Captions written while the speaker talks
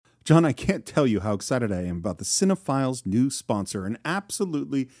John, I can't tell you how excited I am about the Cinephiles' new sponsor, an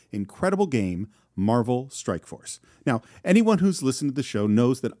absolutely incredible game, Marvel Strike Force. Now, anyone who's listened to the show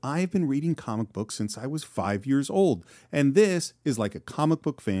knows that I've been reading comic books since I was 5 years old, and this is like a comic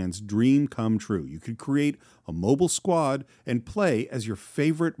book fan's dream come true. You could create a mobile squad and play as your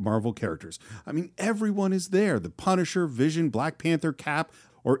favorite Marvel characters. I mean, everyone is there. The Punisher, Vision, Black Panther, Cap,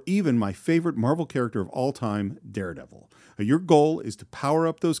 or even my favorite Marvel character of all time, Daredevil. Your goal is to power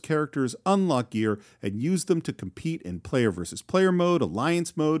up those characters, unlock gear, and use them to compete in player versus player mode,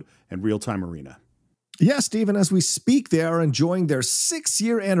 alliance mode, and real-time arena. Yes, Stephen, as we speak, they are enjoying their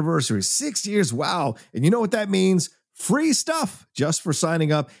 6-year anniversary. 6 years, wow. And you know what that means? Free stuff just for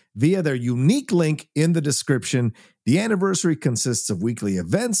signing up via their unique link in the description. The anniversary consists of weekly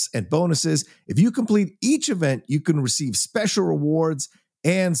events and bonuses. If you complete each event, you can receive special rewards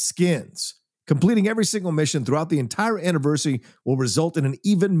and skins. Completing every single mission throughout the entire anniversary will result in an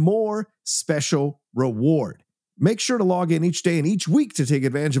even more special reward. Make sure to log in each day and each week to take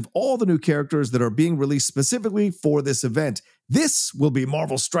advantage of all the new characters that are being released specifically for this event. This will be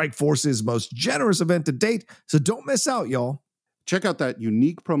Marvel Strike Force's most generous event to date, so don't miss out, y'all. Check out that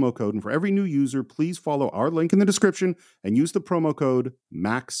unique promo code, and for every new user, please follow our link in the description and use the promo code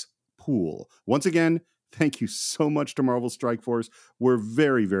MAXPOOL. Once again, thank you so much to Marvel Strike Force. We're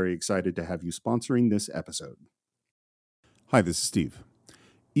very, very excited to have you sponsoring this episode. Hi, this is Steve.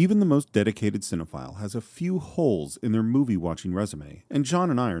 Even the most dedicated cinephile has a few holes in their movie-watching resume, and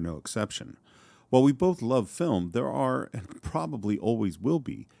John and I are no exception. While we both love film, there are, and probably always will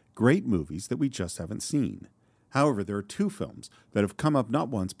be, great movies that we just haven't seen. However, there are two films that have come up not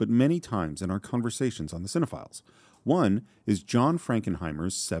once but many times in our conversations on the Cinephiles. One is John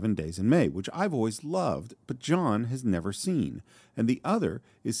Frankenheimer's 7 Days in May, which I've always loved, but John has never seen. And the other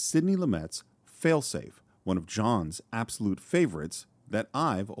is Sidney Lumet's Failsafe, one of John's absolute favorites that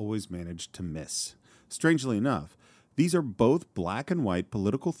I've always managed to miss. Strangely enough, these are both black and white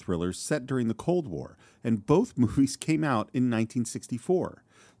political thrillers set during the Cold War, and both movies came out in 1964.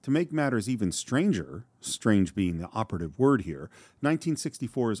 To make matters even stranger, strange being the operative word here,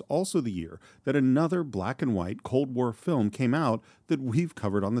 1964 is also the year that another black and white Cold War film came out that we've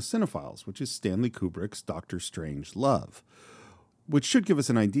covered on the Cinephiles, which is Stanley Kubrick's Dr. Strangelove, which should give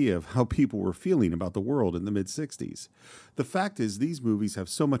us an idea of how people were feeling about the world in the mid-60s. The fact is, these movies have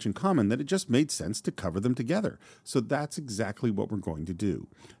so much in common that it just made sense to cover them together. So that's exactly what we're going to do.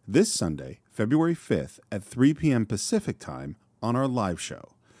 This Sunday, February 5th at 3 p.m. Pacific time on our live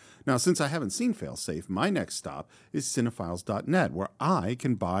show. Now, since I haven't seen Failsafe, my next stop is cinephiles.net, where I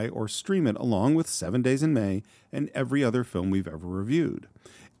can buy or stream it along with 7 Days in May and every other film we've ever reviewed.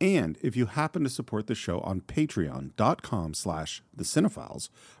 And if you happen to support the show on patreon.com/thecинephiles,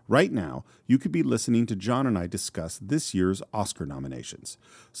 right now, you could be listening to John and I discuss this year's Oscar nominations.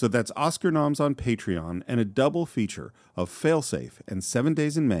 So that's Oscar noms on Patreon and a double feature of Failsafe and 7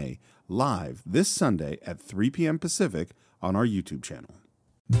 Days in May live this Sunday at 3 p.m. Pacific on our YouTube channel.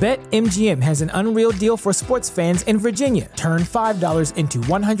 BetMGM has an unreal deal for sports fans in Virginia. Turn $5 into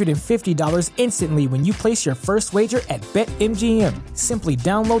 $150 instantly when you place your first wager at BetMGM. Simply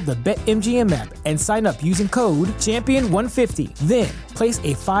download the BetMGM app and sign up using code Champion150. Then, place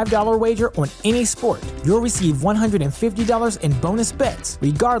a $5 wager on any sport. You'll receive $150 in bonus bets,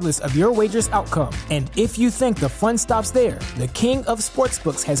 regardless of your wager's outcome. And if you think the fun stops there, the King of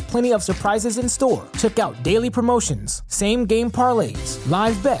Sportsbooks has plenty of surprises in store. Check out daily promotions, same-game parlays,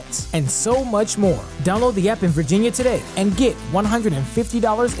 live bets, and so much more. Download the app in Virginia today and get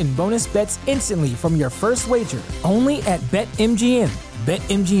 $150 in bonus bets instantly from your first wager. Only at BetMGM.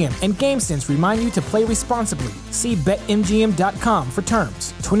 BetMGM and GameSense remind you to play responsibly. See BetMGM.com for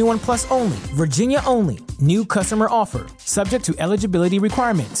terms. 21 plus only. Virginia only. New customer offer. Subject to eligibility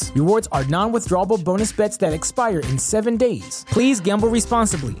requirements. Rewards are non-withdrawable bonus bets that expire in 7 days. Please gamble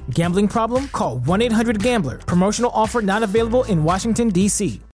responsibly. Gambling problem? Call 1-800-GAMBLER. Promotional offer not available in Washington, D.C.